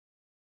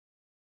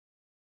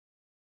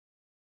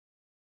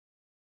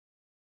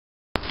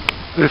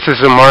This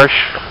is a marsh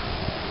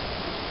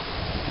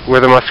where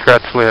the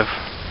muskrats live.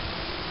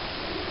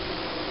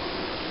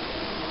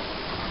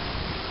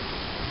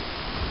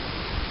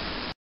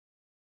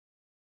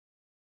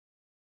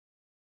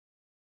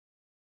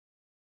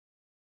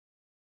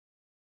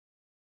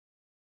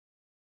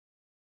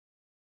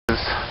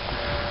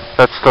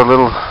 That's the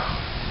little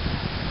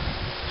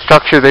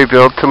structure they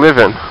build to live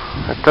in.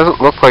 It doesn't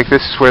look like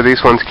this is where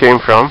these ones came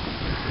from.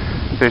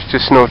 There's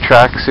just no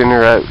tracks in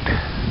or out.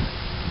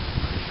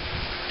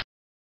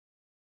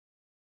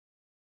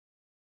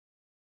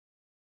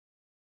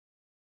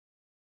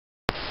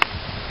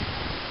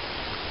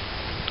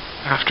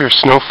 After a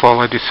snowfall,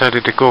 I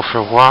decided to go for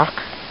a walk,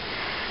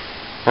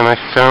 and I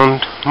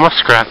found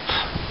muskrats.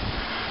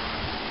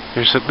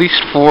 There's at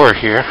least 4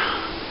 here.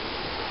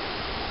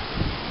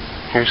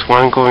 Here's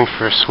one going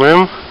for a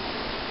swim.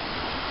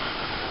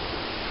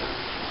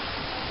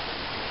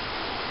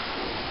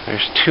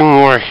 There's 2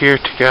 more here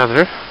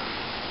together.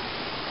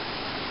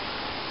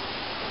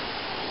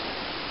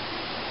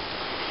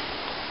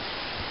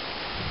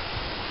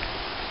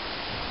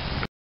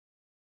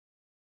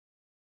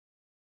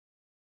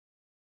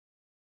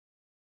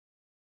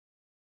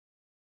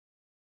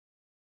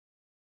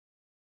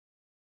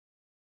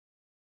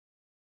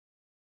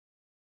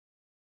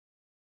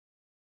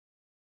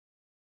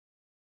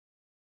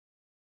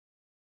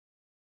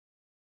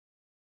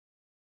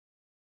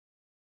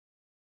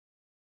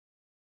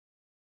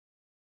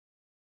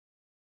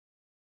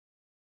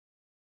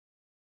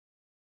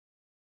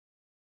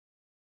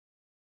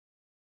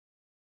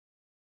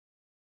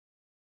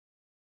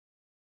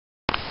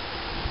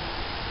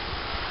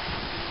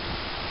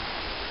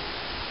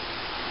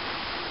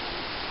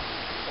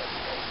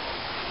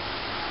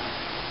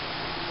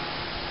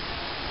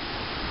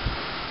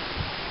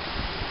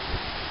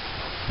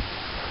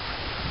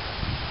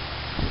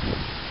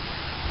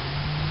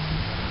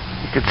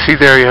 You can see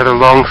there he had a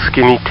long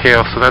skinny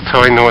tail, so that's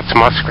how I know it's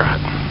muskrat.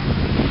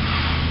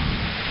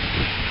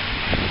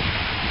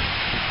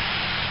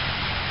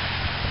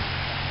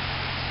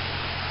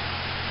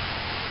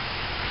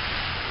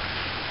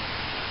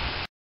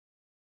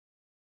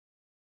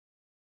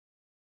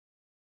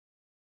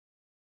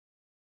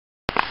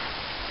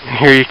 And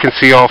here you can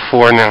see all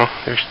 4 now.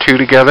 There's 2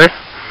 together,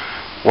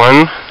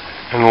 1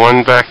 and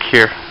 1 back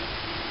here.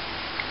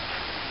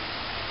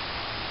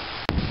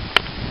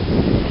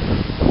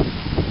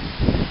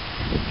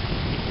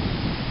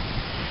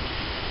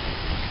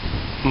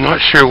 I'm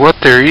not sure what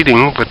they're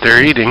eating, but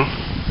they're eating.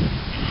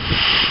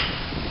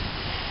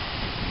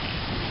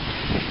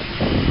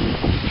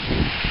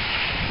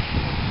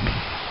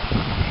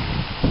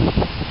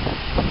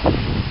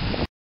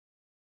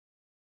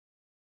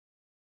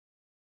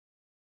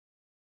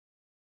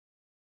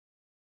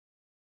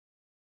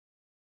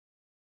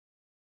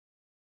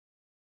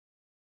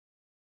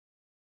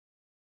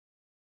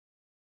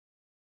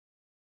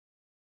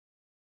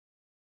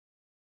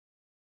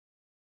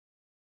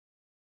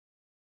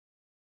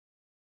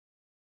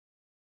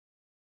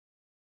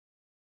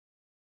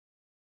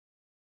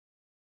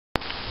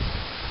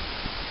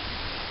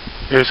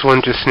 There's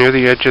one just near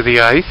the edge of the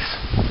ice.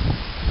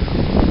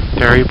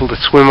 They're able to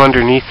swim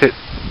underneath it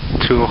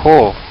to a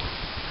hole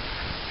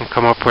and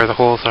come up where the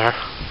holes are.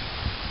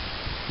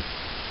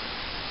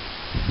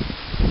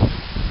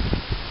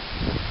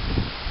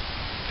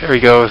 There he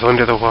goes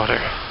under the water.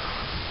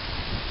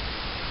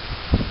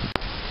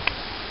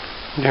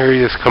 There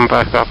he is, come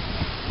back up.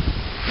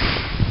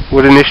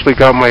 What initially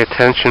got my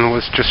attention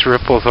was just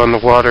ripples on the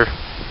water.